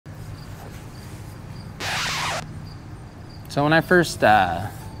So when I first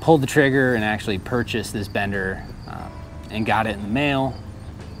pulled the trigger and actually purchased this bender and got it in the mail,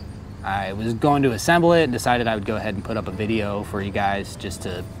 I was going to assemble it and decided I would go ahead and put up a video for you guys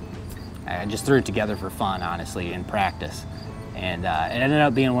I just threw it together for fun, honestly, in practice. And it ended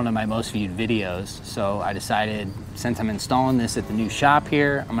up being one of my most viewed videos. So I decided, since I'm installing this at the new shop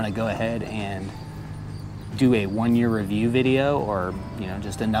here, I'm gonna go ahead and do a 1-year review video, or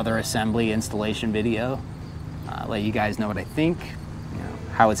just another assembly installation video. Let you guys know what I think,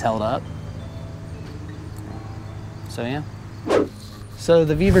 how it's held up. So yeah. So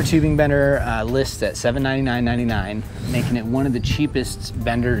the Vevor Tubing Bender lists at $799.99, making it one of the cheapest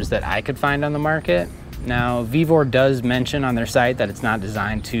benders that I could find on the market. Now, Vevor does mention on their site that it's not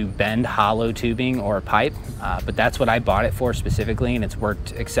designed to bend hollow tubing or pipe, but that's what I bought it for specifically, and it's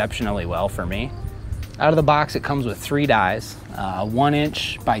worked exceptionally well for me. Out of the box, it comes with 3 dies, a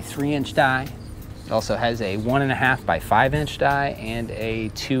 1-inch by 3-inch die. It also has a 1.5 by 5-inch die and a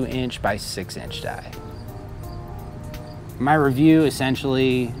 2-inch by 6-inch die. My review,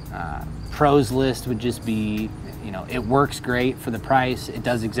 essentially, pros list would just be, it works great for the price. It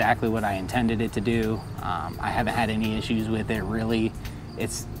does exactly what I intended it to do. I haven't had any issues with it, really.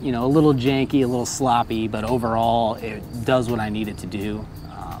 It's, a little janky, a little sloppy, but overall, it does what I need it to do.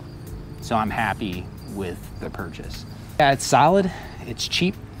 So I'm happy with the purchase. Yeah, it's solid, it's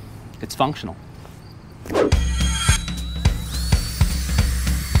cheap, it's functional.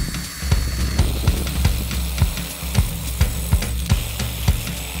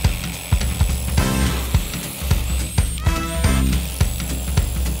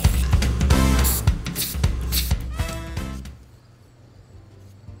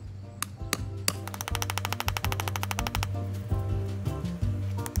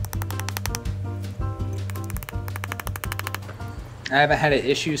 I haven't had an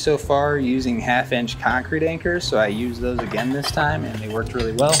issue so far using 1/2-inch concrete anchors, so I used those again this time and they worked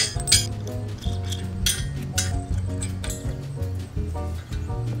really well.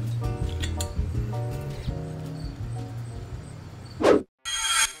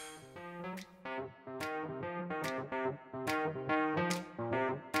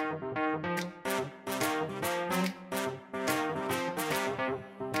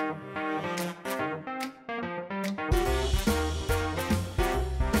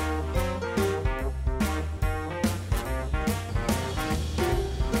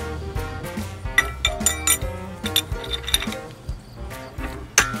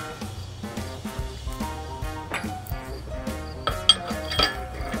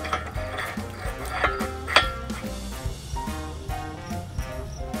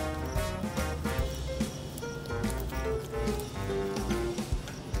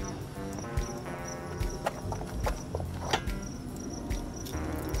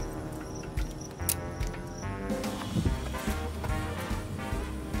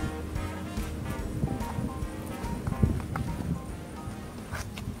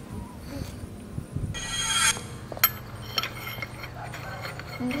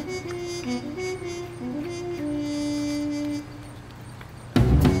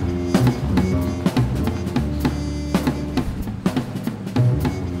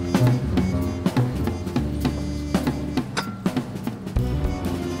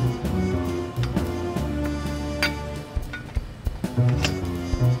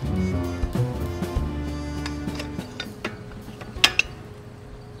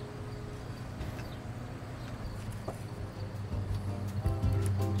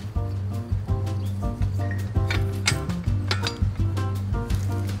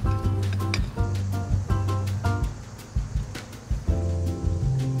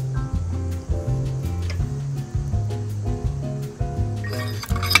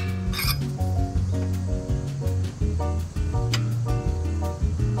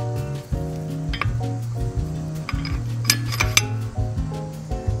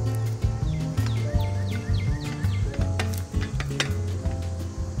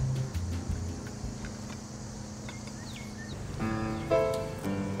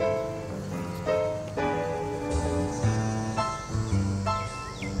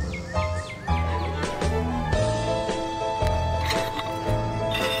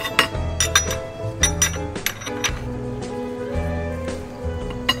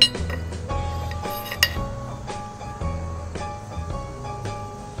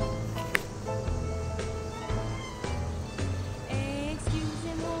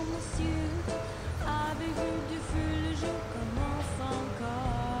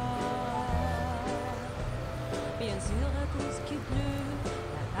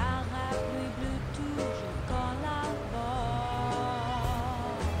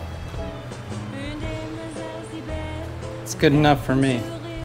 It's good enough for me.